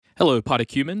Hello,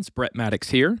 Podocumens. Brett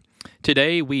Maddox here.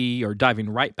 Today, we are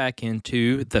diving right back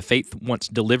into the Faith Once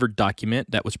Delivered document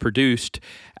that was produced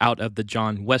out of the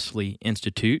John Wesley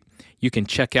Institute. You can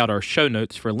check out our show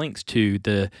notes for links to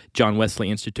the John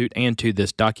Wesley Institute and to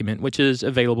this document, which is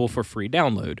available for free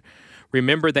download.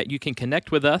 Remember that you can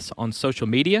connect with us on social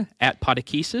media at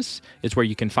Podokesis is where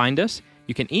you can find us.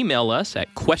 You can email us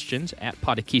at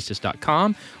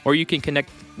questions@podokesis.com, or you can connect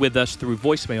with us through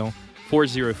voicemail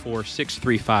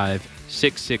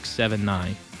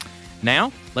 404-635-6679.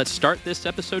 Now, let's start this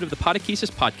episode of the Podokesis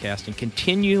podcast and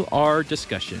continue our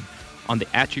discussion on the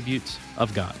attributes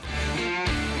of God.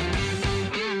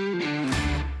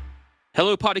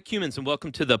 Hello, Podocumens, and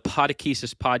welcome to the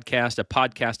Podokesis podcast, a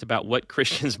podcast about what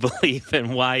Christians believe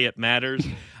and why it matters.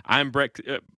 I'm Brett.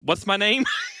 What's my name?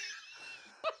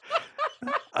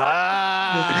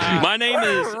 My name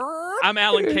is, I'm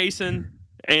Alan Kaysen.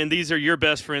 And these are your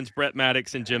best friends, Brett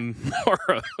Maddox and Jim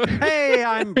Morrow. Hey,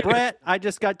 I'm Brett. I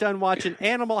just got done watching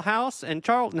Animal House and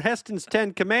Charlton Heston's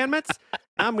 10 Commandments.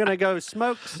 I'm going to go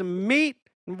smoke some meat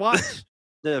and watch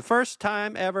the first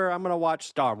time ever I'm going to watch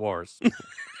Star Wars.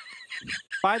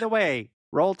 By the way,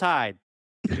 roll Tide.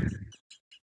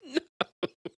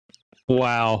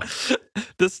 Wow.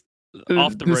 This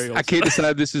off the rails. I can't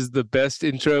decide this is the best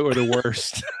intro or the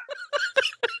worst.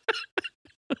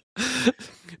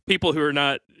 People who are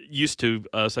not used to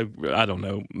us, I don't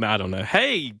know.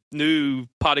 Hey, new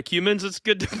Podocumens, it's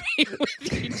good to be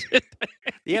with you today.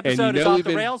 The episode is off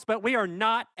the rails, but we are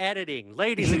not editing.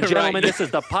 Ladies and gentlemen, This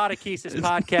is the Podokesis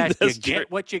podcast. You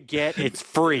get what you get. It's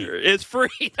free. It's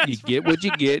free. You get what you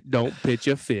get. Don't pitch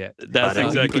a fit. That's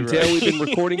exactly You can tell we've been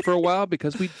recording for a while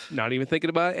because we're not even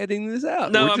thinking about editing this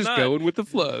out. No, we're I'm just not. going with the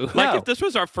flow. If this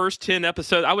was our first 10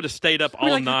 episodes, I would have stayed up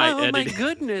all night editing. Oh, my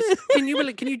goodness. Can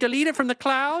you delete it from the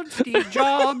cloud? Steve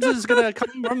Jobs is going to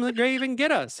come from the grave and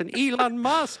get us. And Elon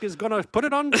Musk is going to put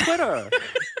it on Twitter.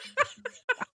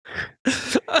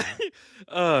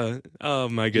 Oh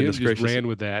my goodness Jim gracious! Just ran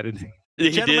with that, and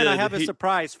Gentlemen, I have a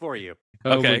surprise for you.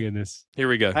 oh Okay. my goodness! Here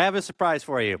we go. I have a surprise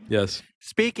for you. Yes.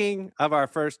 Speaking of our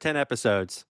first 10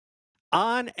 episodes,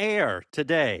 on air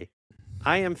today,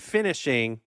 I am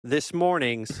finishing this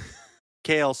morning's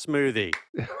kale smoothie.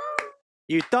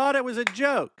 You thought it was a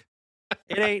joke.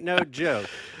 It ain't no joke.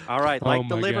 All right, like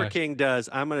the my Liver gosh. King does,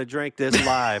 I'm going to drink this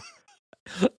live.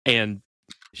 And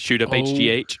shoot up Oh.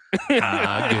 HGH.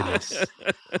 Goodness!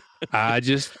 I got a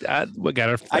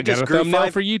just grew thumbnail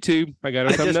 5 for YouTube. I got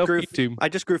a thumbnail for YouTube. I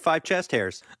just grew 5 chest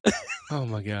hairs. Oh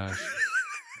my gosh!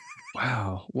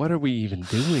 Wow, what are we even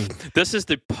doing? This is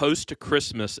the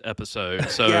post-Christmas episode.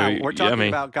 So Yeah, we're talking I mean,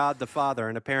 about God the Father,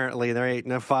 and apparently there ain't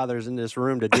no fathers in this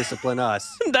room to discipline us.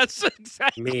 that's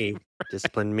exactly. Me.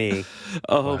 Discipline me.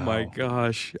 Oh my Wow.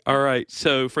 gosh. All right.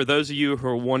 So for those of you who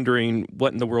are wondering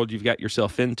what in the world you've got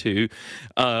yourself into,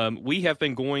 we have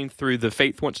been going through the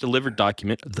Faith Once Delivered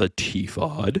document, the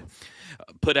TFOD,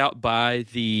 put out by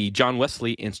the John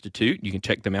Wesley Institute. You can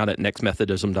check them out at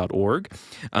nextmethodism.org.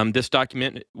 This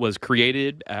document was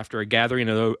created after a gathering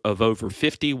of over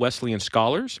 50 Wesleyan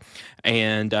scholars,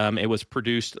 and it was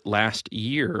produced last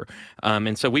year.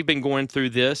 And so we've been going through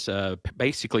this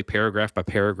basically paragraph by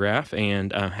paragraph,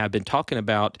 and have been talking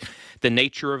about the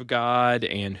nature of God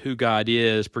and who God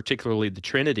is, particularly the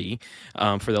Trinity,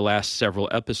 for the last several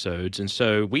episodes. And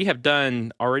so we have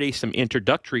done already some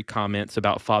introductory comments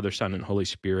about Father, Son, and Holy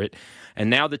Spirit, and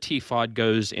now the TFOD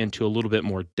goes into a little bit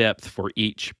more depth for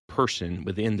each person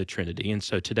within the Trinity. And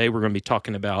so today we're going to be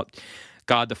talking about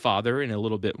God the Father in a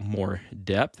little bit more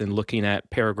depth and looking at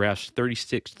paragraphs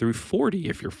 36 through 40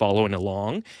 if you're following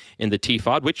along in the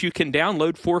TFOD, which you can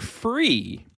download for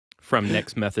free from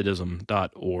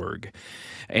nextmethodism.org.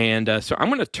 And so I'm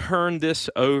going to turn this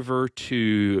over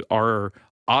to our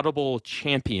Audible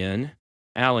champion,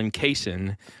 Alan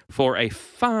Kaysen, for a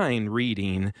fine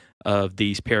reading of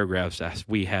these paragraphs as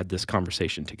we had this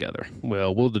conversation together.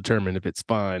 Well, we'll determine if it's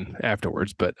fine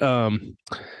afterwards. But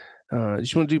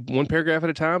just want to do one paragraph at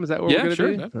a time? Is that what Yeah, we're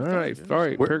sure. going to do? All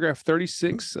right. Paragraph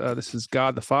 36. This is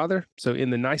God the Father. So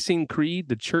in the Nicene Creed,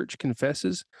 the Church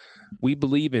confesses we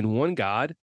believe in one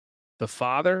God, the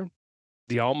Father,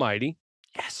 the Almighty.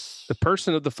 Yes. The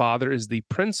person of the Father is the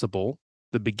principle,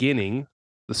 the beginning,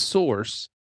 the source,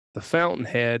 the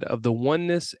fountainhead of the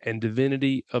oneness and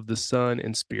divinity of the Son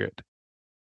and Spirit.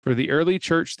 For the early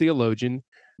church theologian,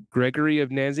 Gregory of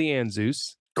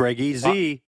Nazianzus, Greggy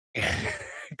Z.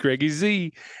 Greggy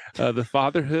Z, the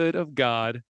fatherhood of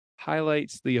God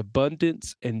highlights the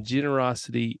abundance and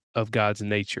generosity of God's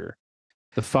nature.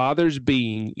 The Father's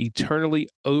being eternally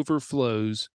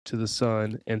overflows to the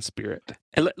Son and Spirit.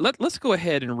 And let's go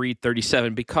ahead and read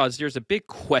 37 because there's a big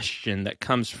question that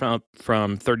comes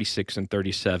from 36 and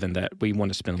 37 that we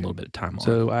want to spend a little bit of time on.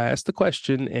 So I asked the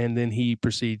question, and then he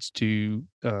proceeds to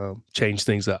change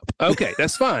things up. Okay,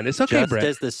 that's fine. It's okay, Just Brett.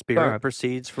 as the Spirit Fine.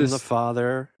 proceeds from the This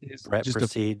Father, is Brett just a-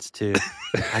 proceeds to.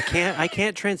 I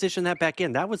can't transition that back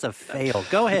in. That was a fail.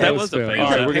 Go ahead. That was a fair. fail.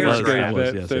 All right, we're going to That scrape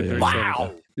was, that. yes, that yeah. 37.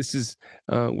 Wow. This is,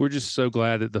 we're just so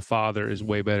glad that the Father is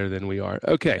way better than we are.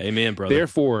 Okay. Amen, brother.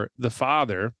 Therefore, the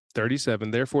Father,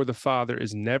 37, therefore the Father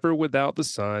is never without the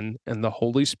Son and the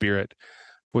Holy Spirit,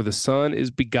 for the Son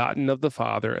is begotten of the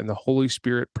Father, and the Holy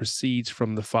Spirit proceeds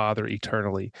from the Father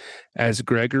eternally. As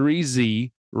Gregory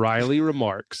Z. Riley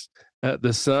remarks,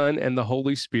 the Son and the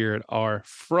Holy Spirit are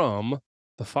from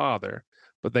the Father,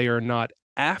 but they are not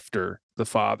after the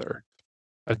Father.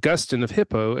 Augustine of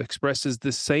Hippo expresses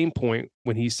this same point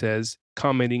when he says,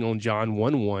 commenting on John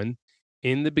 1:1,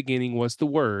 in the beginning was the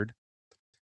Word,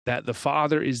 that the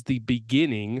Father is the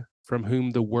beginning from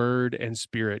whom the Word and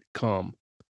Spirit come.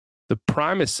 The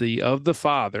primacy of the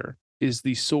Father is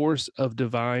the source of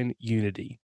divine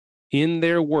unity. In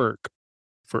their work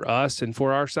for us and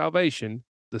for our salvation,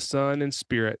 the Son and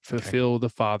Spirit fulfill the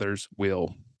Father's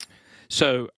will.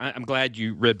 So I'm glad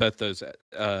you read both those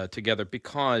together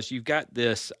because you've got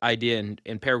this idea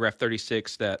in paragraph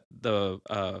 36 that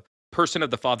the person of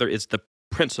the Father is the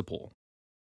principle,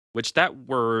 which that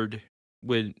word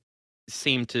would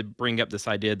seem to bring up this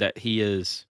idea that he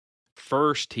is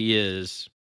first, he is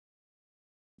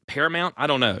paramount. I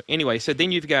don't know. Anyway, so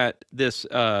then you've got this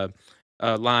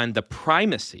line, the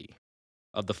primacy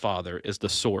of the Father is the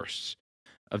source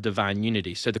of divine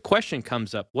unity. So the question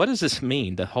comes up, what does this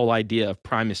mean, the whole idea of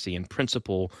primacy and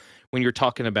principle, when you're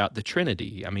talking about the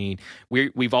Trinity? I mean,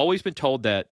 we've always been told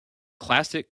that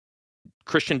classic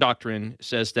Christian doctrine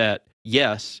says that,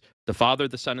 yes, the Father,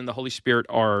 the Son, and the Holy Spirit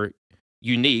are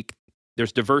unique.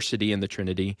 There's diversity in the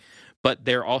Trinity, but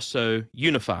they're also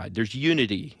unified. There's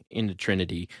unity in the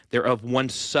Trinity. They're of one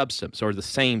substance or the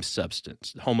same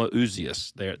substance,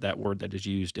 homoousios, that word that is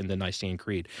used in the Nicene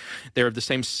Creed. They're of the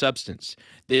same substance.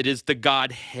 It is the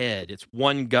Godhead. It's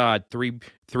one God, three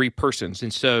persons.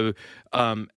 And so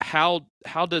how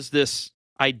does this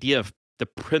idea of the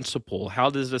principle, how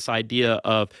does this idea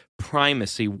of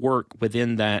primacy work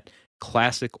within that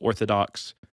classic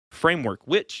Orthodox framework,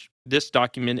 which this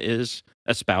document is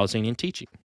espousing and teaching?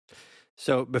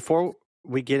 So before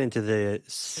we get into the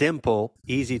simple,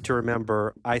 easy to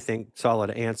remember, I think solid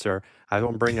answer, I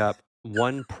want to bring up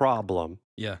one problem.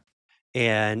 Yeah.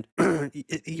 And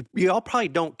you all probably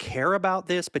don't care about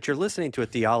this, but you're listening to a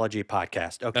theology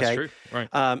podcast, okay? That's true.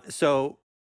 Right. So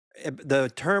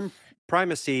the term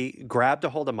primacy grabbed a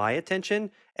hold of my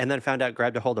attention and then found out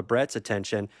grabbed a hold of Brett's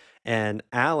attention. And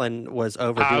Alan was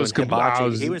over doing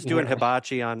hibachi. He was doing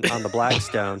hibachi on the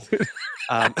Blackstone.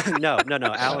 No.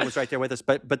 Alan was right there with us,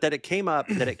 but that it came up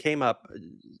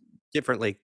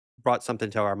differently brought something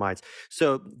to our minds.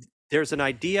 So there's an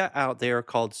idea out there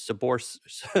called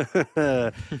subordinationism.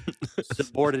 Yeah.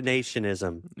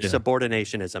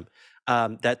 Subordinationism.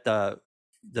 That the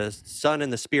Son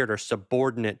and the Spirit are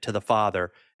subordinate to the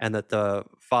Father, and that the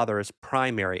Father is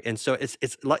primary. And so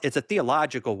it's a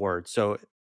theological word, so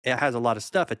it has a lot of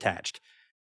stuff attached.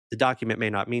 The document may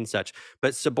not mean such,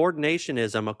 but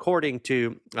subordinationism, according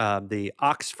to the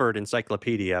Oxford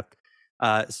Encyclopedia,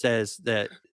 says that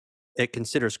it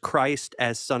considers Christ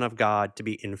as Son of God to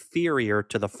be inferior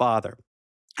to the Father.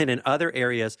 And in other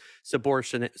areas,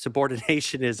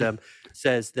 subordinationism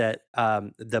says that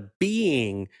the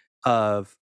being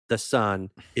of the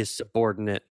Son is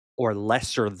subordinate or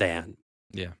lesser than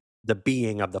the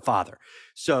being of the Father.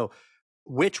 So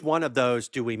which one of those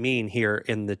do we mean here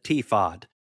in the TFOD,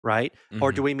 right? Mm-hmm.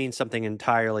 Or do we mean something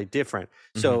entirely different?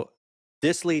 Mm-hmm. So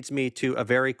this leads me to a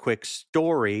very quick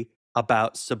story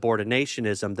about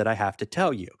subordinationism that I have to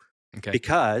tell you. Okay.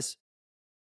 Because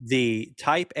the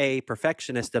type A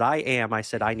perfectionist that I am, I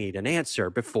said I need an answer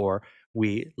before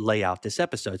we lay out this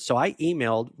episode. So I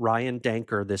emailed Ryan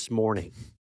Danker this morning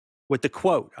with the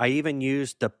quote. I even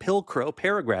used the Pilcrow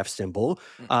paragraph symbol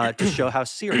to show how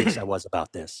serious I was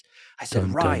about this. I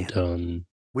said, Ryan,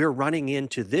 we're running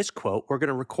into this quote. We're going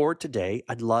to record today.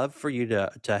 I'd love for you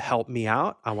to help me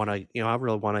out. I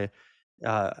really want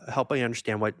to help me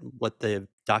understand what the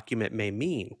document may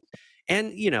mean. And,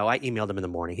 I emailed him in the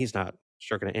morning. He's not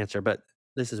sure going to answer, but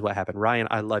this is what happened. Ryan,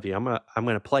 I love you. I'm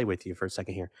going to play with you for a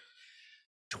second here.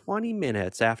 20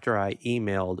 minutes after I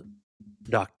emailed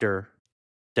Dr.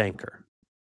 Danker,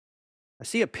 I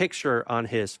see a picture on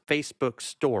his Facebook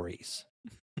stories.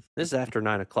 This is after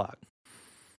 9 o'clock.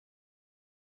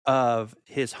 of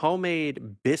his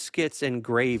homemade biscuits and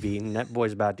gravy, and that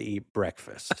boy's about to eat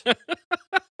breakfast.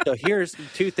 So here's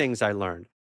 2 things I learned.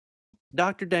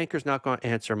 Dr. Danker's not gonna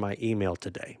answer my email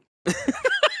today.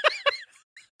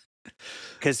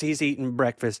 Because he's eating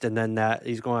breakfast, and then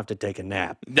he's gonna have to take a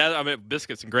nap.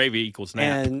 Biscuits and gravy equals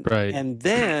nap. And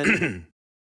then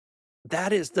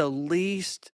that is the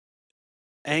least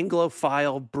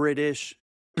Anglophile British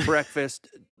breakfast,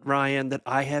 Ryan, that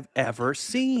I have ever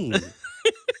seen.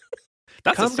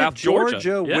 That's Come South to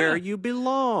Georgia, where you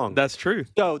belong. That's true.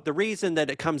 So the reason that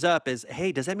it comes up is,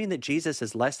 hey, does that mean that Jesus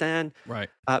is less than? Right.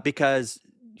 Because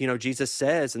Jesus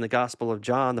says in the Gospel of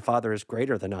John, the Father is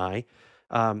greater than I.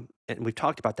 And we've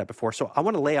talked about that before. So I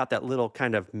want to lay out that little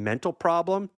kind of mental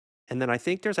problem. And then I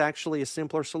think there's actually a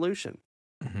simpler solution.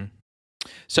 Mm-hmm.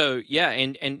 So, yeah,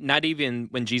 and not even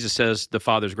when Jesus says the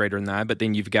Father's greater than I, but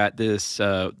then you've got this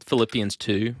Philippians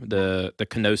 2, the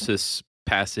kenosis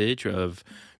passage of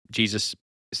Jesus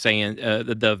saying,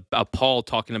 Paul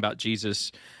talking about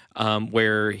Jesus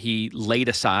where he laid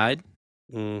aside.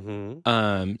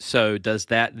 Mm-hmm. So does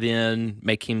that then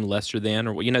make him lesser than,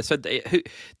 or so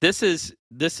this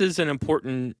is an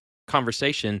important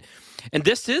conversation, and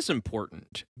this is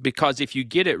important because if you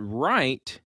get it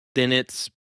right, then it's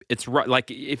right. Like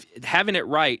if having it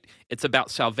right, it's about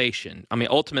salvation. I mean,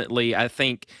 ultimately, I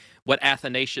think what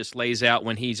Athanasius lays out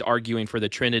when he's arguing for the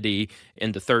Trinity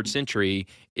in the 3rd century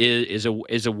is a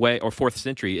way, or 4th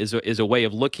century is a way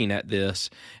of looking at this.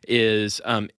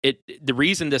 The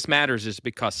reason this matters is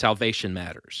because salvation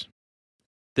matters.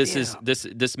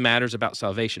 This matters about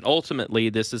salvation. Ultimately,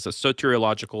 this is a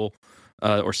soteriological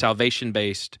or salvation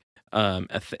based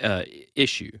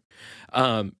issue.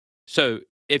 So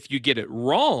if you get it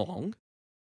wrong,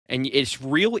 and it's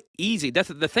real easy. That's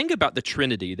the thing about the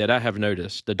Trinity that I have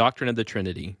noticed, the doctrine of the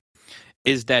Trinity,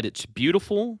 is that it's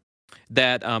beautiful,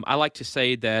 that I like to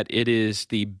say that it is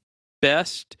the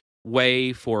best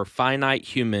way for finite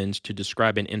humans to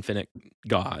describe an infinite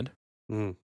God.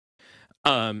 Mm.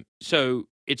 So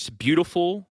it's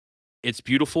beautiful. It's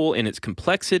beautiful in its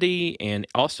complexity and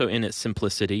also in its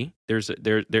simplicity. There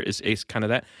is kind of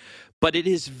that. But it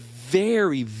is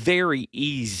very, very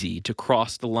easy to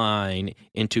cross the line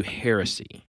into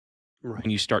heresy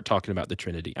when you start talking about the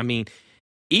Trinity. I mean,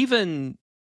 even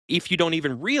if you don't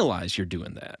even realize you're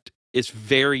doing that, it's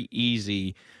very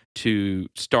easy to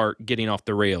start getting off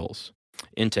the rails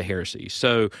into heresy.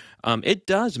 So it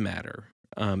does matter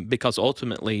because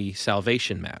ultimately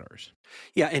salvation matters.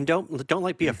 Yeah, and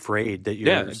don't be afraid that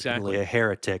you're exactly a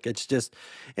heretic. It's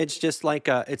just like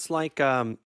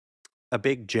a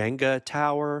big Jenga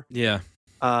tower. Yeah.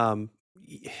 One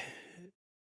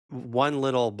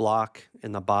little block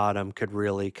in the bottom could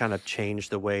really kind of change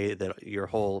the way that your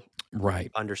whole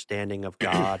understanding of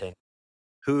God and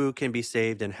who can be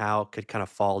saved and how could kind of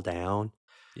fall down.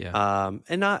 Yeah.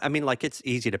 It's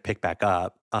easy to pick back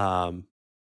up,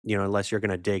 unless you're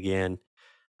going to dig in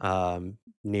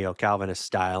neo-Calvinist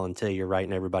style until you're right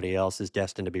and everybody else is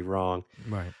destined to be wrong.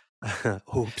 Right.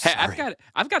 Oops, hey,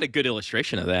 I've got a good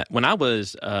illustration of that. When I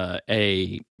was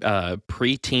a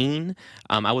preteen,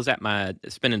 I was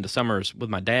spending the summers with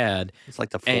my dad. It's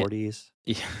like the 40s.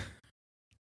 Yeah.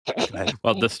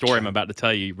 Well, the story I'm about to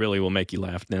tell you really will make you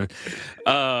laugh then.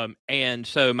 And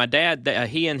so my dad,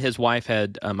 he and his wife my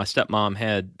stepmom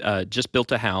had just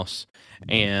built a house,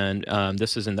 and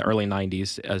this is in the early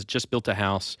 90s, just built a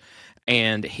house,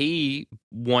 and he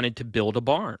wanted to build a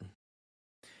barn.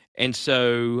 And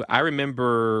so I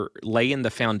remember laying the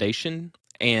foundation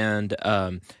and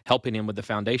helping him with the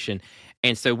foundation.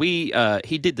 And so he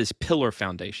did this pillar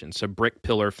foundation, so brick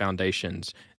pillar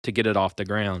foundations to get it off the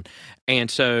ground. And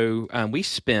so we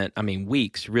spent,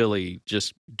 weeks really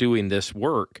just doing this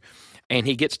work. And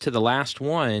he gets to the last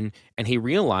one, and he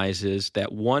realizes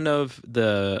that one of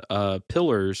the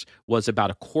pillars was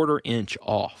about a 1/4 inch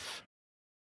off.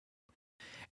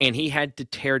 And he had to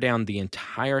tear down the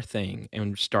entire thing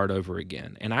and start over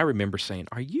again. And I remember saying,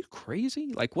 "Are you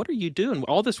crazy? Like, what are you doing?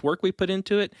 All this work we put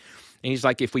into it?" And he's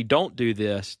like, "If we don't do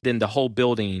this, then the whole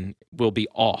building will be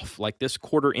off. Like this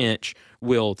 1/4 inch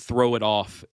will throw it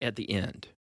off at the end."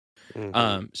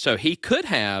 Mm-hmm. So he could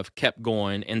have kept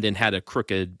going and then had a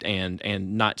crooked and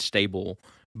not stable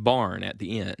barn at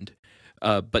the end.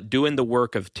 But doing the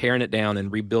work of tearing it down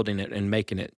and rebuilding it and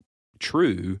making it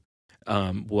true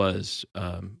was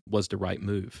the right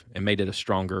move and made it a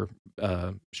stronger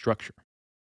structure.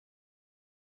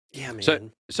 Yeah,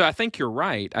 man. So I think you're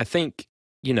right. I think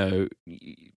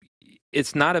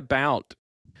it's not about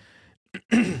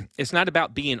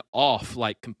being off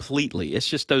like completely. It's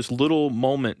just those little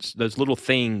moments, those little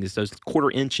things, those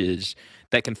 1/4 inches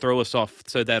that can throw us off,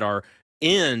 so that our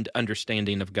end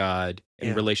understanding of God and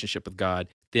Yeah. relationship with God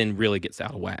then really gets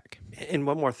out of whack. And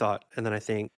one more thought, and then I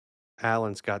think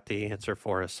Alan's got the answer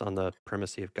for us on the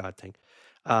primacy of God thing.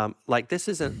 Like this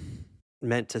isn't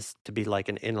meant to be like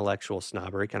an intellectual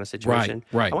snobbery kind of situation.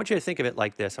 Right. I want you to think of it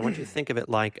like this. I want you to think of it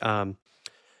like think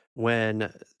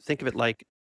of it like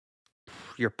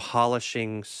you're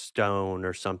polishing stone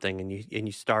or something, and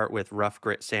you start with rough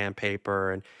grit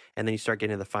sandpaper, and then you start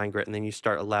getting to the fine grit, and then you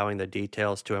start allowing the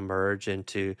details to emerge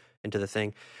into the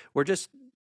thing. We're just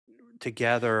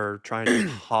together trying to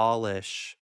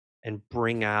polish and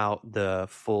bring out the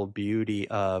full beauty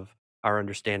of our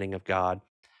understanding of God.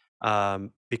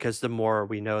 Because the more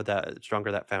we know, that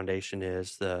stronger that foundation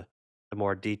is, the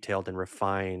more detailed and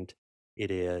refined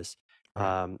it is.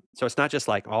 Right. So it's not just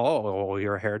like, oh,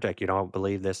 you're a heretic, you don't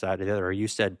believe this, that, or the other, or you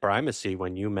said primacy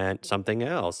when you meant something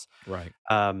else. Right.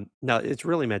 No, it's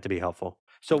really meant to be helpful.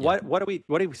 So Yeah. what are we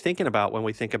thinking about when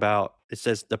we think about, it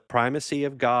says the primacy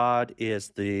of God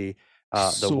is the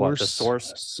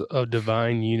source. of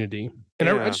divine unity. And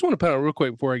I Yeah. just want to point out real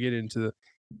quick before I get into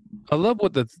I love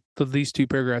what these two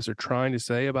paragraphs are trying to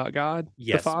say about God, the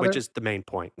Yes, Father. which is the main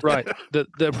point. Right.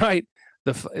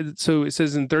 So it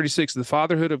says in 36, the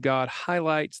fatherhood of God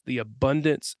highlights the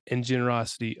abundance and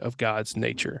generosity of God's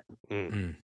nature.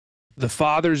 Mm. The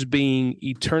Father's being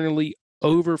eternally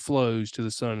overflows to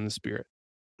the Son and the Spirit.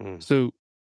 Mm. So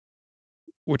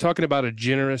we're talking about a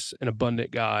generous and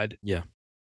abundant God. Yeah.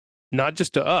 Not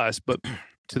just to us, but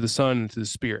to the Son and to the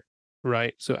Spirit,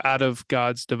 right? So out of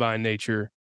God's divine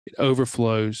nature, it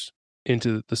overflows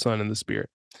into the Son and the Spirit.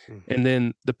 Mm-hmm. And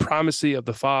then the primacy of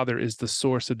the Father is the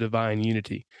source of divine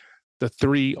unity. The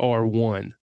three are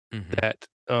one. Mm-hmm. That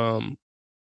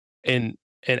and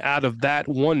out of that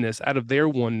oneness, out of their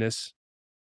oneness,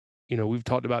 we've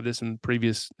talked about this in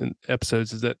previous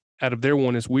episodes, is that out of their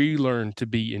oneness, we learn to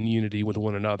be in unity with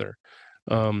one another.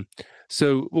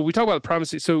 So when we talk about the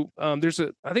primacy, I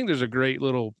think there's a great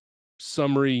little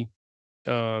summary.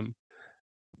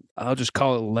 I'll just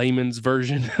call it layman's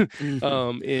version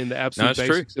in the Absolute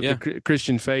Basics of the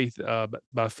Christian Faith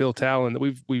by Phil Talon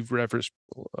that we've referenced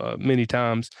many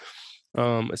times.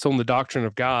 It's on the doctrine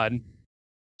of God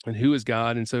and who is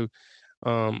God. And so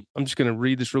I'm just going to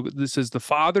read this real quick. This says, the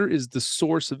Father is the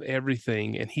source of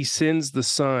everything, and he sends the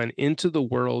Son into the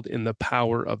world in the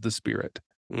power of the Spirit.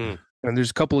 Mm. And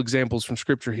there's a couple examples from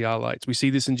Scripture he highlights. We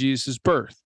see this in Jesus'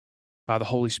 birth. By the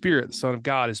Holy Spirit, the Son of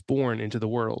God is born into the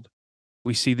world.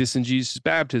 We see this in Jesus'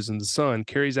 baptism. The Son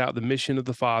carries out the mission of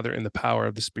the Father in the power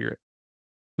of the Spirit.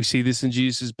 We see this in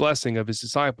Jesus' blessing of his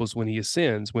disciples when he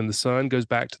ascends. When the Son goes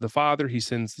back to the Father, he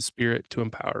sends the Spirit to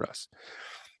empower us.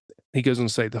 He goes on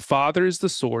to say, the Father is the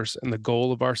source and the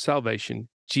goal of our salvation.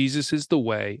 Jesus is the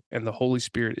way, and the Holy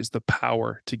Spirit is the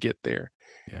power to get there.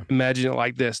 Yeah. Imagine it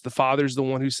like this. The Father is the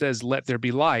one who says, let there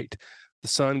be light. The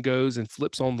Son goes and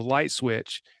flips on the light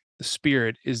switch. The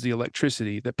Spirit is the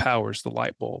electricity that powers the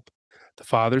light bulb. The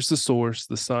Father's the source,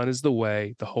 the Son is the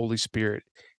way, the Holy Spirit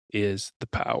is the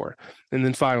power. And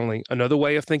then finally, another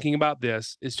way of thinking about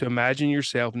this is to imagine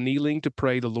yourself kneeling to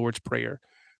pray the Lord's Prayer.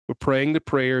 We're praying the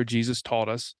prayer Jesus taught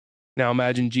us. Now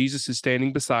imagine Jesus is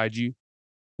standing beside you.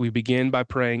 We begin by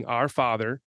praying, Our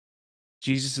Father.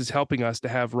 Jesus is helping us to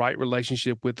have right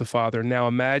relationship with the Father. Now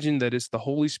imagine that it's the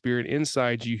Holy Spirit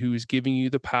inside you who is giving you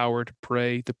the power to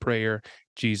pray the prayer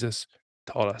Jesus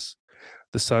taught us.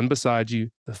 The Son beside you,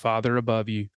 the Father above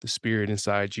you, the Spirit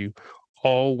inside you,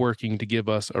 all working to give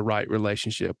us a right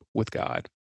relationship with God.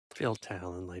 Phil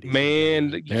Talon, ladies.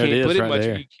 Man, you can't put it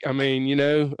much. I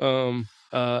mean,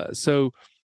 so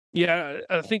yeah,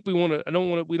 I think we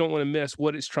don't want to miss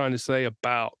what it's trying to say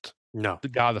about the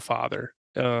God the Father.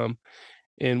 And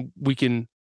we can,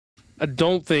 I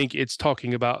don't think it's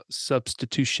talking about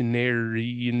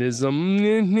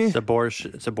substitutionarianism,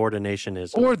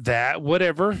 subordinationism, or that,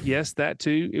 whatever. Yes, that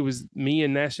too. It was me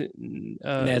and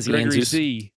Gregory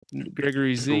Z.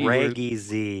 Gregory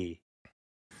Z.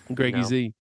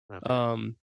 Okay.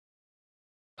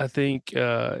 I think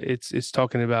it's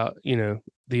talking about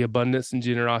the abundance and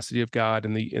generosity of God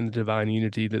and the divine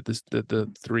unity that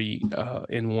the three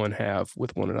in one have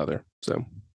with one another. So.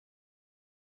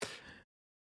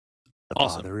 The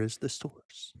Father is the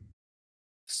source.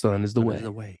 Son is the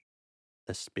way.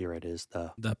 The Spirit is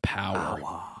the power.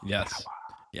 Yes. Power.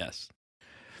 Yes.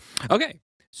 Okay.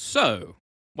 So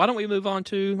why don't we move on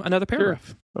to another paragraph?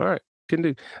 Sure. All right. Can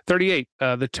do. 38.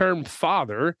 The term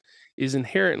Father is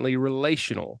inherently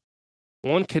relational.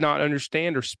 One cannot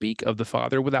understand or speak of the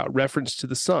Father without reference to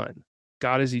the Son.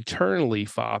 God is eternally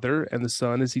Father, and the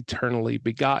Son is eternally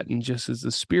begotten, just as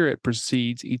the Spirit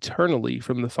proceeds eternally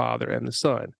from the Father and the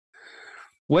Son.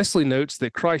 Wesley notes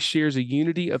that Christ shares a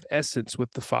unity of essence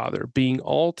with the Father, being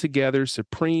altogether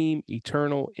supreme,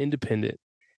 eternal, independent,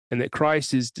 and that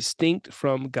Christ is distinct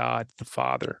from God the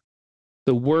Father,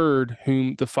 the Word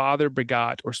whom the Father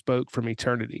begot or spoke from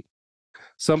eternity.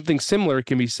 Something similar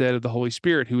can be said of the Holy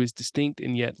Spirit, who is distinct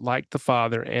and yet, like the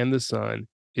Father and the Son,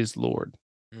 is Lord.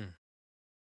 Mm.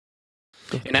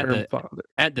 The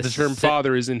And term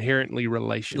Father is inherently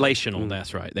relational. Relational,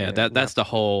 that's right. Yeah, that's the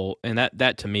whole, and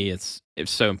that to me, it's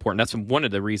so important. That's one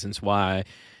of the reasons why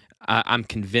I'm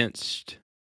convinced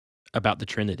about the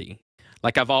Trinity.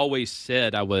 Like I've always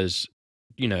said, I was,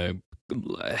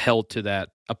 held to that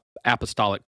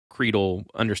apostolic creedal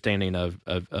understanding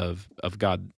of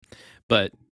God,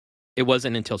 but it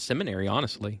wasn't until seminary,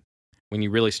 honestly, when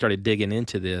you really started digging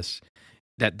into this,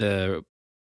 that the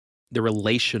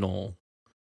relational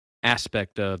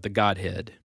aspect of the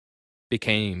Godhead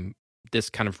became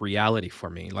this kind of reality for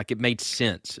me. Like it made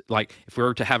sense. Like if we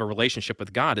were to have a relationship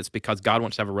with God, it's because God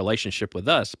wants to have a relationship with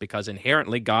us, because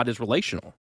inherently God is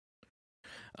relational.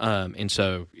 And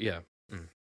so, yeah.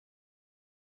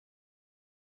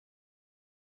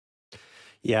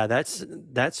 Yeah,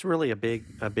 that's really a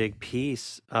big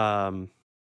piece, because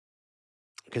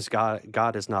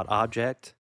God is not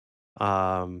object.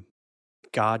 God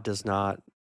does not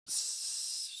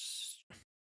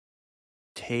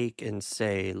take and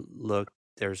say, look,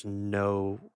 there's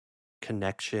no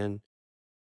connection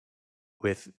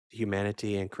with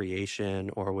humanity and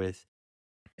creation, or with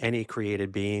any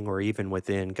created being, or even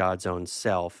within God's own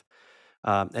self.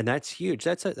 And that's huge.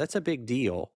 That's a big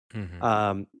deal.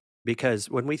 Mm-hmm. Because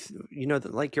when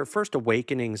like your first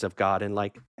awakenings of God, and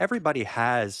like everybody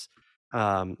has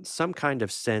some kind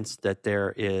of sense that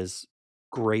there is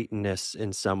greatness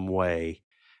in some way,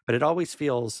 but it always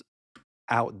feels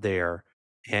out there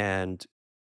and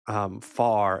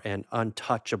far and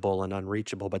untouchable and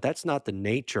unreachable. But that's not the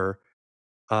nature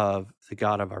of the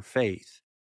God of our faith.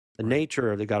 The Right.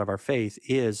 nature of the God of our faith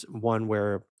is one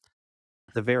where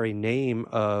the very names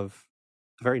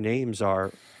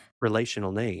are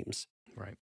relational names.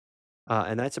 Right.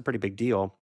 And that's a pretty big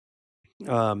deal.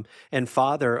 And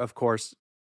Father, of course,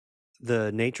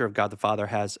 the nature of God the Father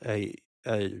has a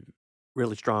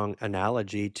really strong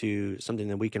analogy to something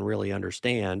that we can really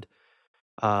understand.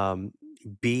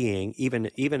 Being,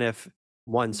 even if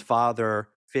one's father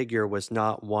figure was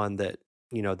not one that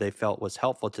they felt was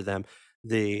helpful to them,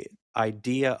 the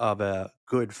idea of a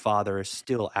good father is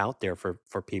still out there for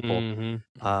people.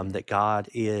 Mm-hmm. That God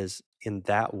is in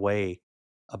that way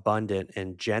abundant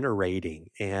and generating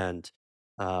and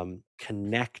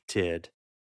connected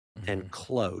and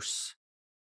close.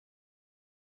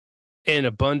 And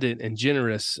abundant and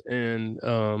generous and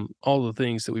all the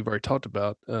things that we've already talked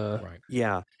about. Right.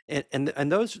 Yeah, and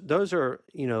those are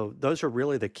those are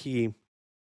really the key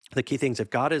things.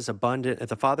 If God is abundant, if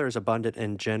the Father is abundant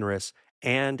and generous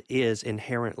and is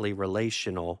inherently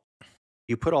relational,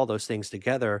 you put all those things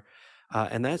together,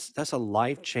 and that's a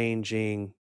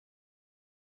life-changing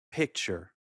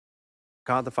picture.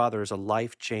 God the Father is a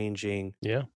life-changing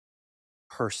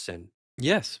person.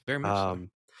 Yes, very much so.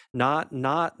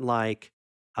 Not like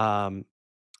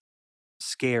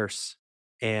scarce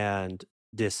and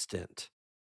distant,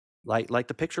 like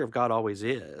the picture of God always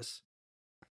is.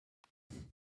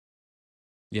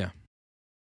 Yeah.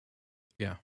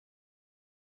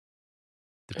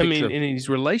 I mean, and he's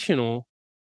relational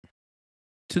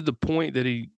to the point that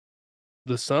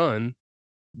the Son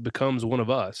becomes one of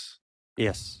us.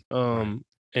 Yes. And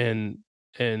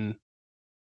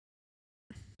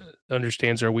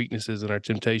understands our weaknesses and our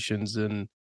temptations, and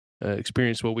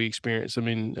experience what we experience. I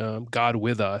mean, God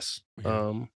with us.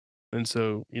 Yeah. And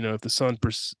so, if the Son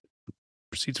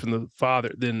proceeds from the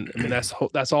Father, then I mean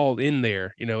that's all in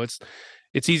there.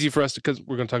 It's easy for us because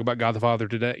we're going to talk about God the Father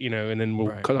today, and then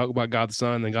we'll talk about God the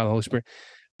Son, then God the Holy Spirit,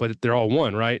 but they're all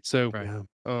one, right? So,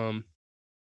 man,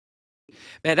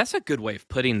 that's a good way of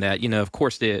putting that. Of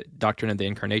course, the doctrine of the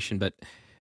incarnation, but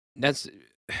that's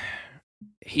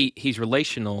he's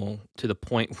relational to the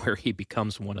point where he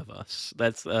becomes one of us.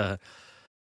 That's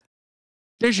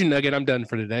there's your nugget. I'm done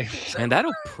for today. And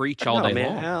that'll preach all day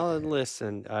long. Alan,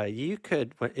 listen, you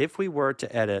could, if we were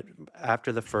to edit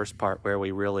after the first part where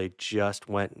we really just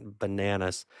went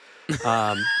bananas,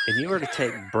 and you were to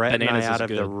take Brett and I out of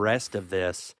the rest of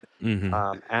this,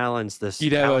 Alan's this.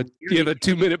 You have a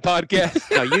 2-minute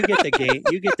podcast. No, you get the game.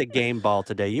 You get the game ball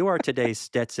today. You are today's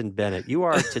Stetson Bennett. You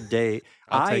are today.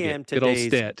 I am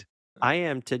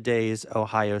today's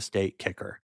Ohio State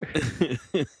kicker.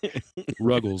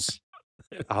 Ruggles.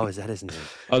 Oh, is that his name?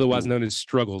 otherwise known as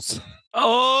Struggles.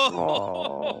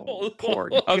 Oh, poor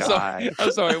I'm sorry. guy.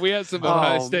 I'm sorry. We have some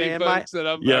Ohio Oh, State man, folks,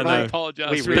 and Yeah, I no.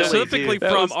 apologize. We for really that. Specifically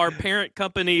That from was- our parent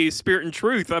company, Spirit and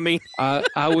Truth. I mean,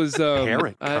 I was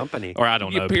Parent company. or I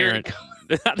don't know, parent.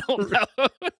 I don't know.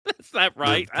 Is that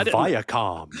right? I didn't.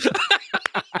 Viacom.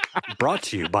 Brought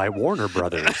to you by Warner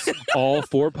Brothers. all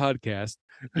 4 podcasts.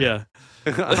 Yeah.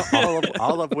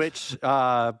 all of which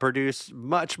produce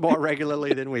much more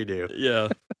regularly than we do. Yeah.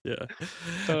 Yeah.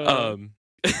 Uh,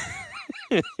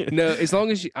 No, as long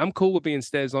as I'm cool with being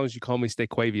Stay, as long as you call me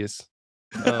Stequavius.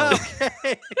 Okay.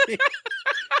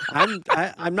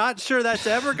 I'm not sure that's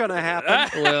ever going to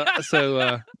happen. Well,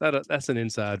 so that's an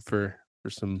inside for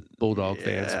some Bulldog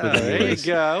fans. But There you anyways,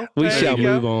 go. we There shall you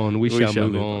go. move on. We shall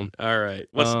move on. All right.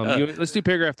 Let's do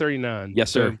paragraph 39.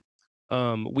 Yes, sir.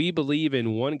 So, we believe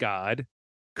in one God,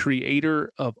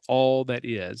 creator of all that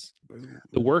is.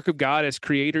 The work of God as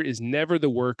creator is never the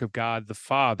work of God the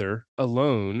Father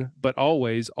alone, but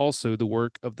always also the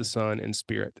work of the Son and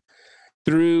Spirit.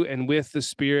 Through and with the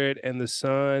Spirit and the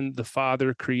Son, the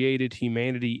Father created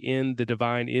humanity in the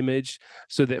divine image,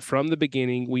 so that from the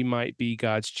beginning we might be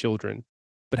God's children.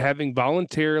 But having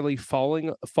voluntarily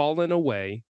fallen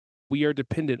away, we are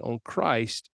dependent on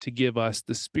Christ to give us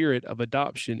the spirit of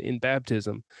adoption in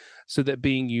baptism, so that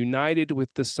being united with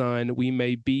the Son, we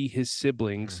may be his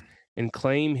siblings and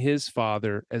claim his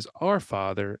Father as our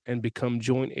Father and become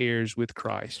joint heirs with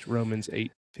Christ. Romans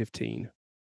 8:15.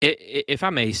 If I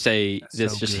may say That's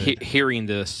this, so just good. hearing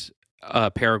this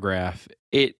paragraph,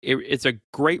 it's a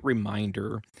great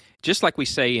reminder. Just like we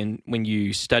say when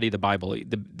you study the Bible,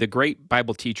 the great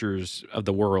Bible teachers of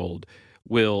the world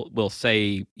will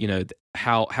say,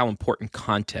 how important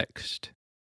context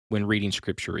when reading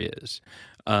Scripture is.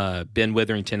 Ben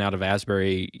Witherington out of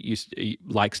Asbury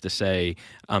likes to say,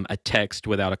 a text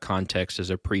without a context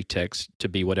is a pretext to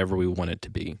be whatever we want it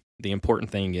to be. The important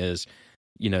thing is,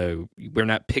 we're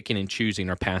not picking and choosing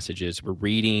our passages. We're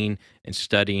reading and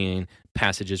studying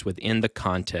passages within the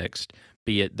context,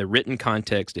 be it the written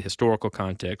context, the historical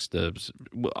context,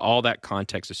 all that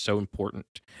context is so important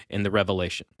in the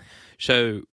revelation.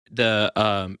 So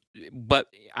but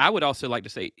I would also like to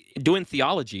say doing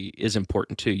theology is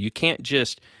important too. You can't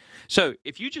just. So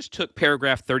if you just took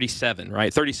paragraph 37,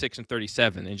 right, 36 and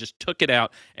 37, and just took it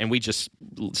out and we just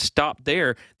stopped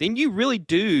there, then you really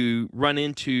do run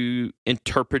into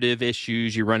interpretive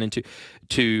issues. You run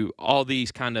into all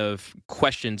these kind of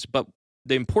questions. But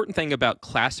the important thing about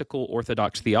classical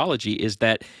Orthodox theology is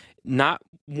that not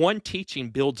one teaching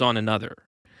builds on another.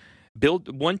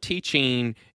 One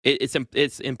teaching, it's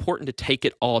important to take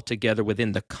it all together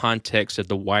within the context of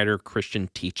the wider Christian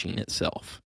teaching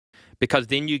itself, because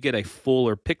then you get a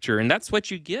fuller picture, and that's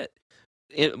what you get.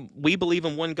 We believe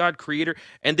in one God creator,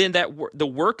 and then the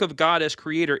work of God as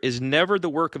creator is never the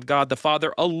work of God the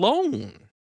Father alone.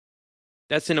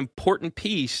 That's an important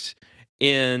piece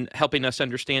in helping us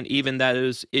understand even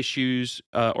those issues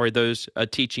or those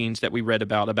teachings that we read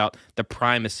about the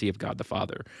primacy of God the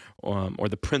Father, or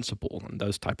the principle and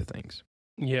those type of things.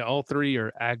 Yeah, all 3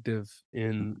 are active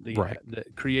in the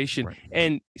creation, Right.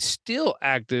 and still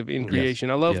active in Yes.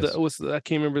 creation. I love Yes. I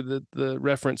can't remember the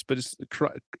reference, but it's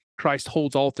Christ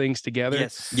holds all things together.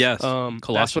 Yes. Yes.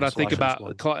 That's what I think about.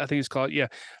 Colossians I think it's called. Yeah,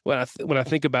 when I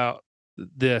think about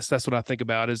this, that's what I think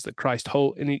about is that Christ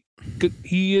and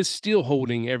he is still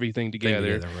holding everything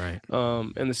together. Right.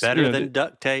 And the Better than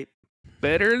duct tape.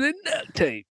 better than duct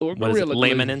tape or What is it? gorilla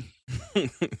glue. Laminin?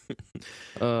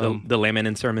 The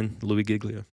Laminin sermon, Louis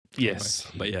Giglio.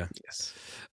 Yes, But yeah. yes.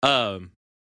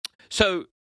 So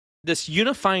this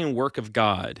unifying work of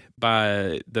God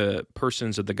by the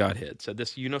persons of the Godhead. So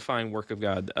this unifying work of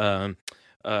God,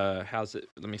 how's it?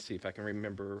 Let me see if I can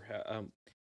remember.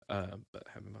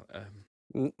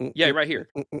 Yeah, right here.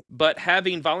 But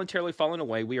having voluntarily fallen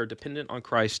away, we are dependent on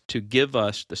Christ to give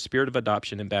us the spirit of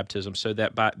adoption and baptism, so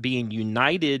that by being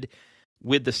united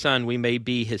with the Son, we may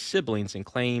be his siblings and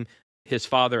claim his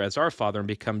Father as our Father and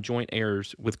become joint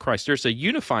heirs with Christ. There's a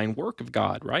unifying work of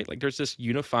God, right? Like there's this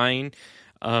unifying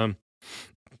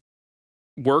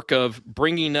work of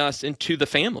bringing us into the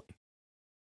family,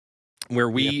 where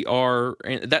we are.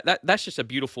 And that's just a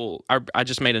beautiful. I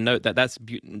just made a note that's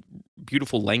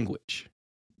beautiful language.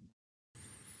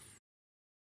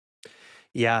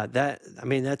 Yeah, that's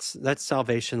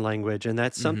salvation language, and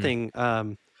that's something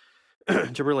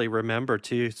to really remember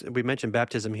too. We mentioned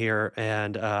baptism here,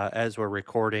 and as we're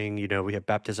recording, we have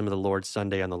Baptism of the Lord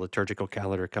Sunday on the liturgical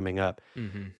calendar coming up.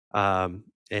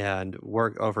 And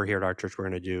we're over here at our church. We're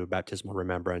going to do baptismal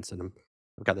remembrance, and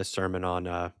I've got this sermon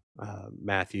on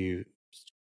Matthew's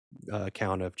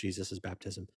account of Jesus's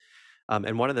baptism.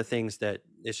 And one of the things that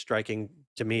is striking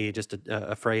to me, just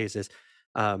a phrase, is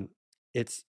um,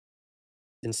 it's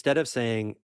instead of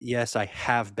saying, "Yes, I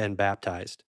have been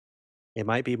baptized," it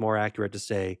might be more accurate to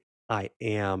say, "I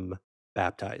am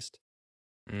baptized."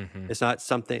 Hmm. It's not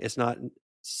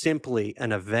simply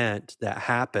an event that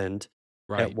happened at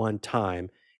Right. one time.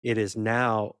 It is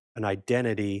now an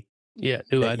identity Yeah,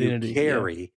 new that you identity. Yeah.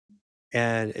 carry,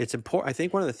 and it's important. I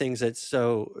think one of the things that's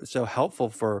so helpful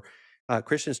for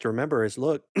Christians to remember is,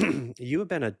 look, you have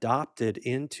been adopted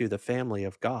into the family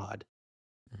of God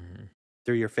Hmm.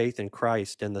 through your faith in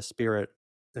Christ and the Spirit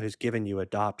who's given you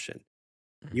adoption.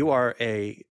 You Hmm. are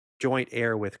a joint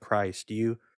heir with Christ.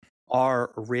 You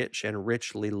are rich and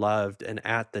richly loved and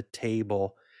at the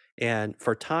table. And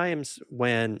for times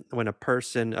when a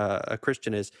person, a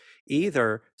Christian, is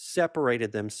either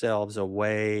separated themselves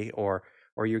away, or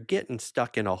you're getting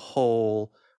stuck in a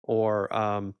hole, or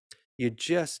you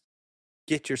just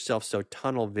get yourself so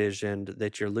tunnel visioned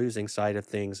that you're losing sight of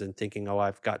things and thinking, "Oh,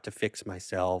 I've got to fix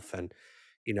myself," and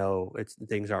it's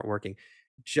things aren't working.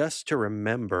 Just to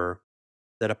remember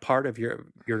that a part of your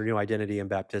new identity in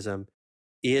baptism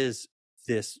is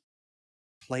this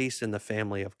place in the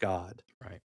family of God.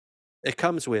 Right. It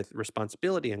comes with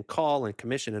responsibility and call and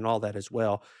commission and all that as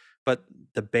well. But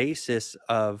the basis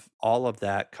of all of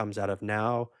that comes out of,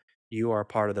 now you are a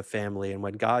part of the family. And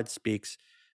when God speaks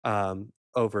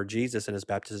over Jesus in his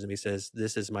baptism, he says,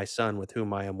 "This is my son with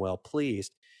whom I am well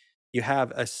pleased." You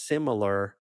have a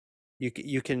similar, you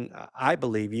can, I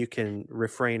believe you can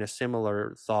refrain a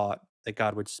similar thought that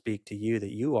God would speak to you,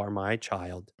 that you are my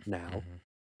child now Hmm.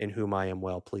 in whom I am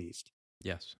well pleased.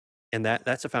 Yes. And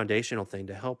that's a foundational thing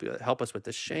to help us with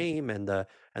the shame and the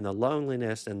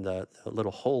loneliness and the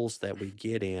little holes that we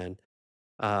get in.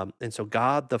 And so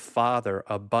God the Father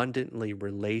abundantly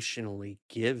relationally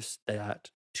gives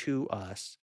that to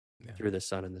us Yeah. through the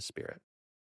Son and the Spirit.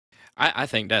 I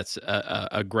think that's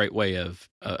a great way of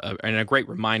and a great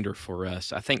reminder for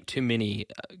us. I think too many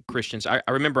Christians. I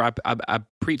remember I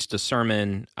preached a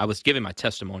sermon. I was giving my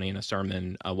testimony in a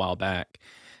sermon a while back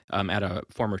at a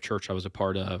former church I was a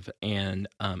part of, and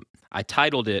I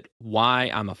titled it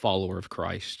 "Why I'm a Follower of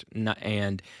Christ."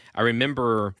 And I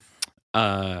remember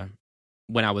uh,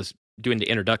 when I was doing the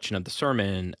introduction of the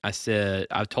sermon, I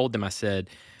told them, I said,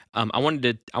 I want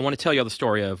to tell you the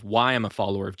story of why I'm a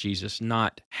follower of Jesus,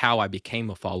 not how I became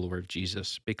a follower of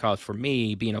Jesus. Because for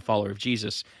me, being a follower of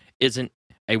Jesus isn't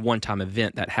a one-time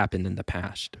event that happened in the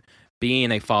past.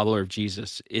 Being a follower of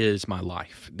Jesus is my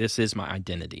life. This is my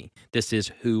identity. This is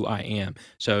who I am.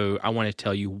 So I want to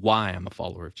tell you why I'm a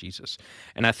follower of Jesus.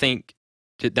 And I think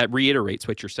that reiterates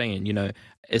what you're saying.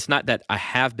 It's not that I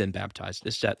have been baptized,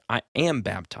 it's that I am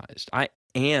baptized. I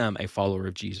am a follower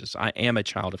of Jesus. I am a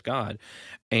child of God.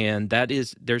 And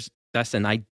that's an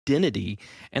identity.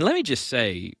 And let me just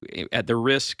say, at the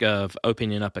risk of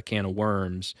opening up a can of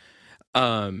worms,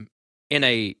 um, in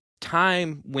a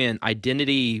time when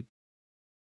identity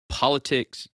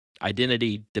politics,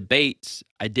 identity debates,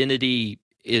 identity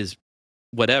is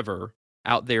whatever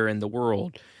out there in the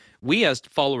world, we as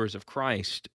followers of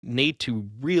Christ need to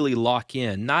really lock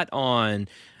in, not on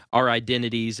our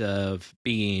identities of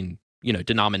being,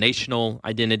 denominational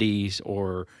identities,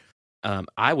 or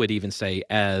I would even say,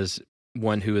 as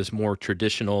one who is more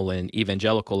traditional and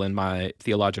evangelical in my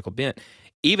theological bent,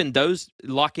 even those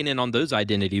locking in on those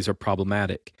identities are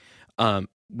problematic.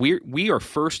 We are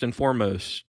first and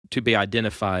foremost to be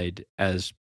identified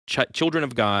as children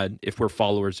of God if we're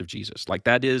followers of Jesus. Like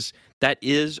that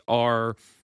is our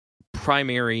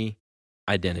primary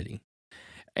identity,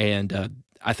 and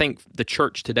I think the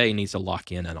church today needs to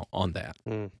lock in on that.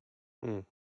 Mm, mm.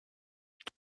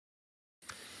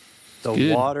 It's The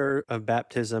good. water of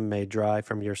baptism may dry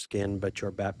from your skin, but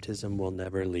your baptism will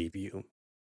never leave you.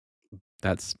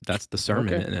 That's the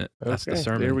sermon, Okay. isn't it? That's the Okay.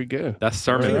 sermon. There we go. That's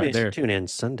sermon All right right. there. Tune in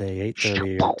Sunday,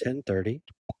 8:30 or 10:30.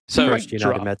 So First Mic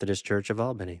United drop. Methodist Church of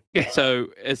Albany. So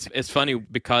it's funny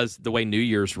because the way New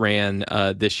Year's ran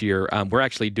this year, we're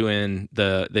actually doing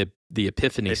the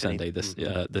Epiphany Sunday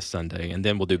this Sunday, and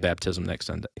then we'll do baptism next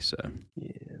Sunday. So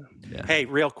yeah. Hey,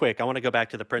 real quick, I want to go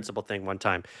back to the principle thing one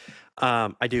time. I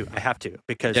have to,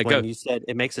 because Yeah, when go. you said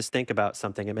it makes us think about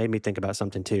something, it made me think about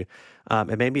something too.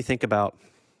 It made me think about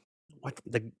what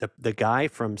the guy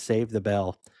from Save the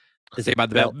Bell. Is Say it by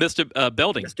the bell, Mr.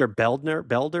 Belding. Mr. Belder?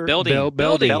 Belding. Belding.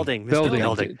 Mr. Belding.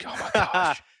 Belding. Oh my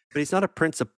gosh. But he's not a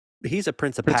principal. He's a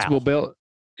principal. Principal Bell.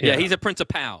 Yeah, he's a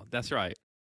principal. That's right.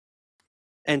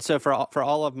 And so for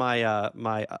all of my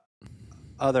my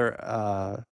other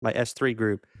my S3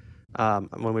 group,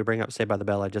 when we bring up Saved by the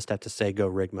Bell, I just have to say, go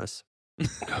Rigmus.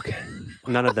 Okay.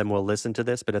 None of them will listen to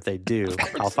this, but if they do,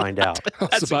 I'll find out. I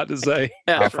was about to say.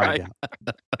 I'll That's find right.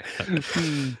 out.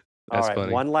 All That's right,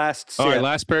 funny. one last sip. All right,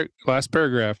 last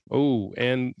paragraph. Oh,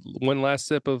 and one last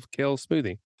sip of Kale's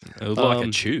smoothie. It was like a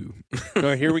Um, chew. All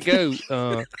right, here we go.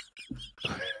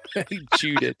 He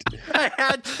chewed it. I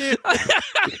had to.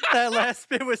 That last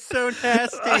bit was so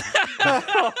nasty.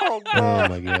 Oh, Oh God.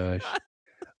 my gosh.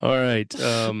 All right.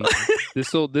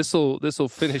 This'll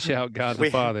finish out God the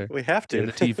Father We have to. in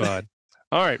the T-Pod.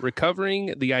 All right.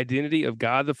 Recovering the identity of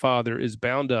God the Father is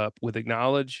bound up with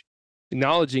acknowledging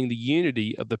the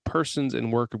unity of the persons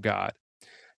and work of God.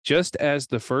 Just as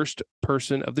the first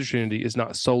person of the Trinity is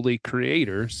not solely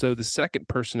creator, so the second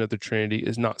person of the Trinity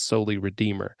is not solely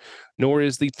redeemer, nor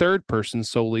is the third person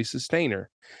solely sustainer.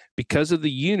 Because of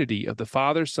the unity of the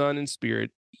Father, Son, and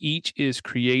Spirit, each is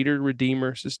creator,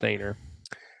 redeemer, sustainer.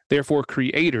 Therefore,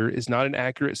 creator is not an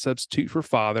accurate substitute for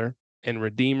Father, and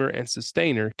redeemer and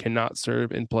sustainer cannot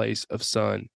serve in place of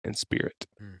Son and Spirit.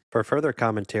 For further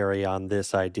commentary on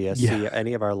this idea, Yeah. see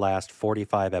any of our last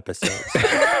 45 episodes.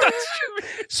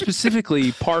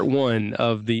 Specifically, part 1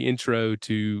 of the intro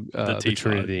to the T-Pod,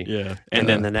 Trinity. Yeah. And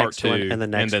then the part next one, 2, and the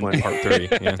next then one. part 3.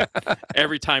 Yeah.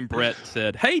 Every time Brett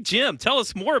said, "Hey Jim, tell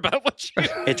us more about what you."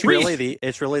 It's really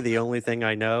the only thing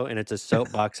I know, and it's a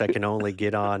soapbox I can only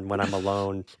get on when I'm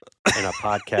alone in a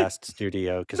podcast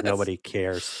studio because nobody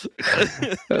cares.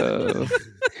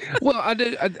 Well, I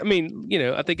mean,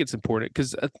 I think it's important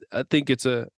because I think it's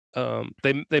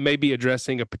they may be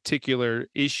addressing a particular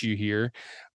issue here,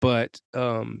 but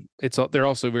they're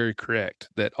also very correct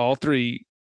that all three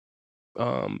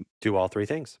Do all three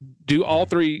things. do all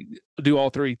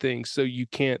three things. So you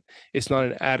can't. It's not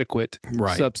an adequate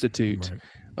Right. substitute.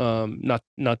 Right.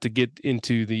 Not to get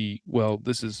into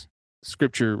this is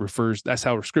Scripture refers. That's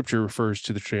how Scripture refers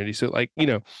to the Trinity. So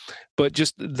but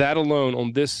just that alone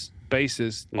on this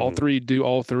basis, all Mhm. three do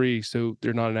all three. So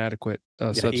they're not an adequate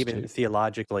Yeah, substitute. even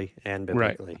theologically and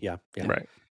Right. biblically. Yeah. Right.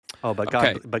 Oh, but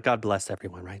Okay. God bless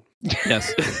everyone, right?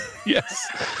 Yes. Yes.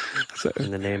 So In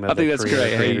the name I of think the that's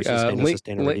creator, great. Hey,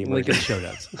 sustainer, redeemer. link in the show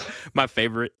notes. My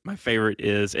favorite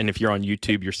is, and if you're on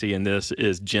YouTube, you're seeing this,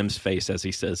 is Jim's face as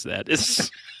he says that.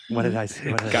 It's What did I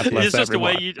say? What did I God say? bless it's just the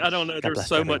way everyone. I don't know. There's bless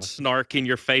so everyone. much snark in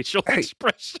your facial Hey.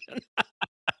 expression.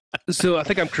 So I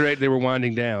think I'm correct. They were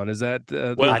winding down. Is that? Well, I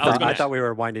I was thought gonna- I thought we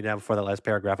were winding down before that last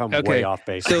paragraph. I'm Okay, way off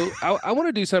base. So I want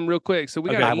to do something real quick. So we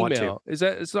Okay, got I an want to. email. Is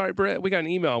that sorry, Brett? We got an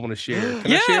email I want to share. Can I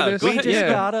Yeah, share this? go we ahead. just Yeah.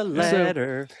 got a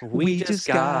letter. We just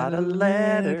got a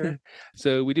letter.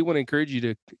 So we do want to encourage you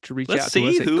to reach Let's out to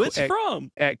see us who at, it's at,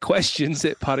 from. at questions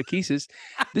at Podakesis.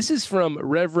 This is from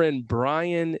Reverend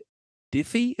Brian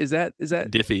Diffie. Is that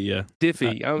Diffie, yeah.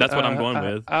 Diffie? That's what I'm going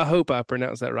with. I hope I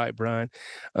pronounced that right, Brian.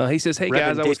 He says, "Hey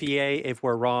Reverend guys, I was Diffie, if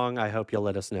we're wrong, I hope you'll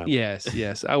let us know.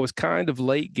 Yes. I was kind of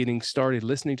late getting started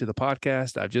listening to the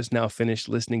podcast. I've just now finished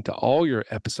listening to all your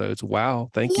episodes. Wow.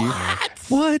 Thank you.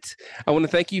 What? I want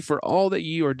to thank you for all that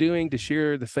you are doing to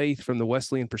share the faith from the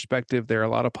Wesleyan perspective. There are a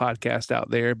lot of podcasts out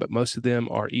there, but most of them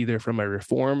are either from a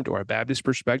Reformed or a Baptist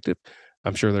perspective.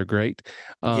 I'm sure they're great.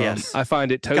 Yes. I find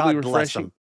it totally God bless refreshing.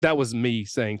 them. That was me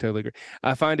saying totally agree.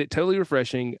 I find it totally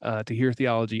refreshing to hear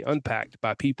theology unpacked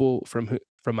by people from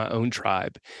my own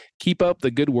tribe. Keep up the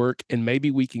good work, and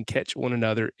maybe we can catch one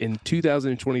another in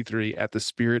 2023 at the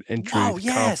Spirit and Truth Oh,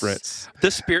 yes. Conference. The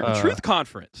Spirit and Truth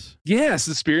Conference. Yes,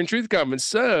 the Spirit and Truth Conference.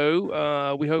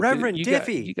 So we hope Reverend that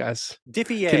Diffie. you guys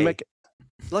Diffie, can make it.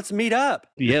 let's meet up.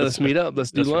 Yeah, let's meet up.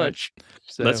 Let's do That's right. lunch.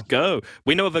 So, Let's go.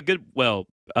 We know of a good,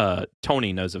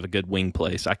 Tony knows of a good wing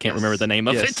place. I can't remember the name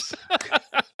of Yes. it.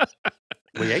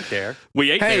 We ate there. We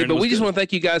ate there. Hey, and but it was we just good. want to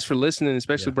thank you guys for listening,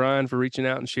 especially Yeah. Brian for reaching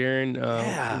out and sharing.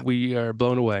 Yeah. We are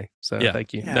blown away. So Yeah.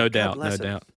 thank you. Yeah, No God doubt, no bless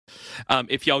him. doubt.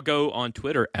 If y'all go on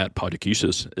Twitter at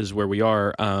Podakesis is where we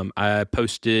are. I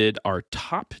posted our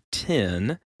top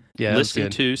 10 Yeah, that's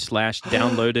listened good. to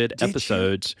 /downloaded Did you?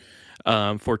 episodes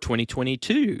for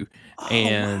 2022. Oh,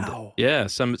 And wow. yeah,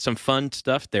 some fun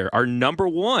stuff there. Our number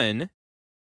one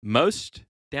most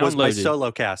Was my downloaded.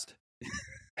 solo cast.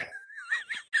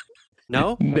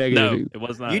 No? Negative. No, it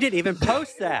was not. You didn't even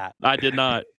post that. I did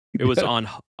not. It was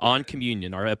on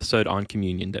communion, our episode on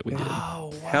communion that we did.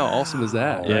 Oh, wow. How awesome is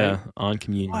that, Yeah, right? on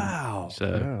communion. Wow.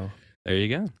 So Wow. there you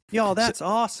go. Y'all, that's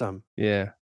awesome. Yeah.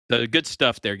 So good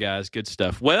stuff there, guys. Good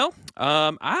stuff. Well,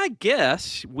 I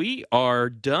guess we are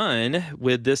done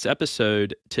with this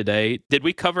episode today. Did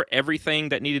we cover everything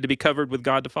that needed to be covered with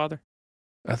God the Father?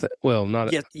 Well,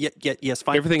 not Yes.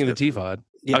 Fine. everything in the T-Pod.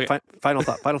 Yeah, Okay. final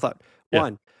thought. Yeah.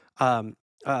 One,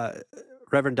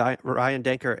 Reverend Ryan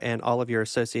Danker and all of your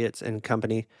associates and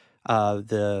company,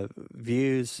 the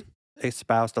views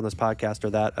espoused on this podcast are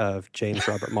that of James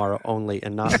Robert Morrow only,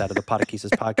 and not that of the Podakesis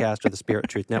podcast or the Spirit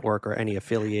Truth Network or any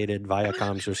affiliated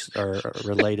Viacoms or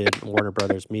related Warner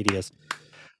Brothers medias.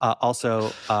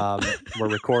 Also, we're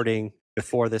recording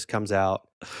before this comes out,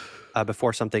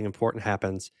 before something important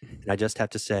happens, and I just have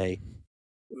to say,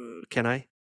 can I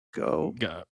go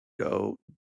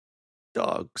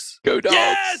dogs? Go dogs!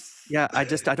 Yes! Yeah, I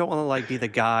don't want to be the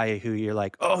guy who you're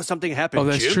like, oh, something happened. Oh,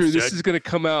 that's Jim true. said- This is going to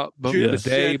come out the Yes.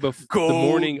 day before the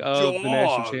morning of the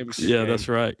national dogs. championship. Yeah, game. that's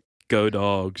right. Go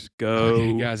dogs. Go.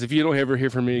 Okay, guys, if you don't ever hear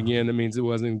from me again, that means it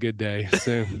wasn't a good day.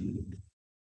 So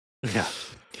Yeah.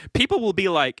 People will be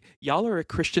like, y'all are a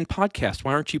Christian podcast.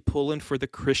 Why aren't you pulling for the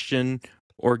Christian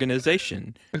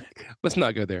organization? let's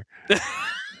not go there.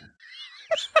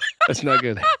 Let's not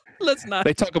go there. Let's not.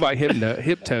 They talk about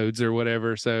hip toads or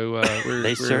whatever. So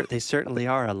They certainly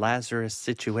are a Lazarus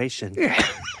situation.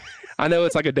 I know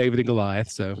it's like a David and Goliath.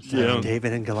 So Yeah.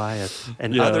 David and Goliath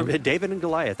and Yeah. David and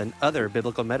Goliath and other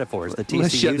biblical metaphors. The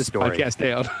let's shut TCU this story. podcast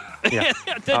down. Yeah.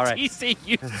 The All right.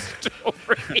 TCU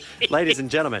story. Ladies and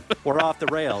gentlemen, we're off the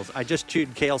rails. I just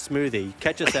chewed kale smoothie.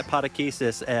 Catch us at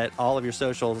Podakesis at all of your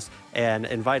socials and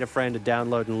invite a friend to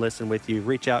download and listen with you.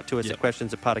 Reach out to us Yep. at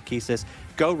questions at Podakesis.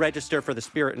 Go register for the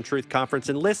Spirit and Truth Conference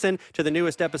and listen to the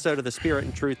newest episode of the Spirit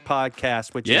and Truth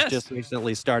podcast, which Yes. has just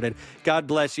recently started. God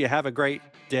bless you. Have a great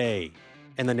day.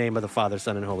 In the name of the Father,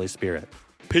 Son, and Holy Spirit.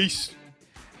 Peace.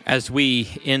 As we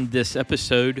end this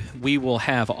episode, we will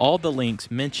have all the links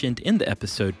mentioned in the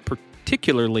episode,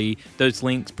 particularly those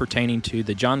links pertaining to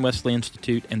the John Wesley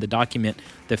Institute and the document,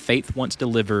 The Faith Once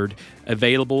Delivered,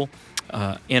 available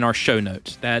in our show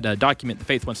notes. That document, The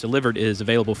Faith Once Delivered, is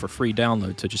available for free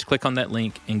download. So just click on that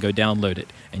link and go download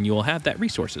it, and you will have that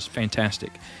resource. It's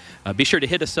fantastic. Be sure to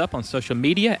hit us up on social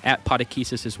media. At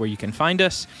Podakesis is where you can find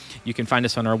us. You can find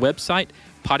us on our website,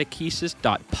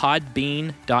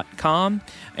 podakesis.podbean.com,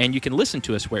 and you can listen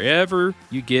to us wherever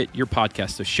you get your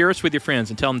podcasts. So share us with your friends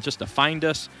and tell them just to find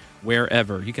us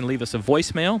wherever. You can leave us a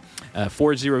voicemail,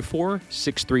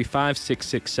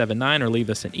 404-635-6679, or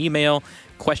leave us an email,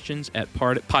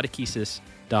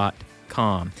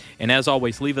 questions@podakesis.com. And as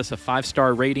always, leave us a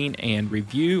 5-star rating and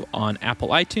review on Apple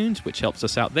iTunes, which helps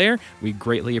us out there. We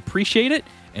greatly appreciate it,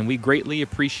 and we greatly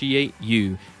appreciate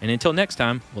you. And until next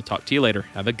time, we'll talk to you later.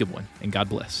 Have a good one, and God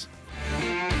bless.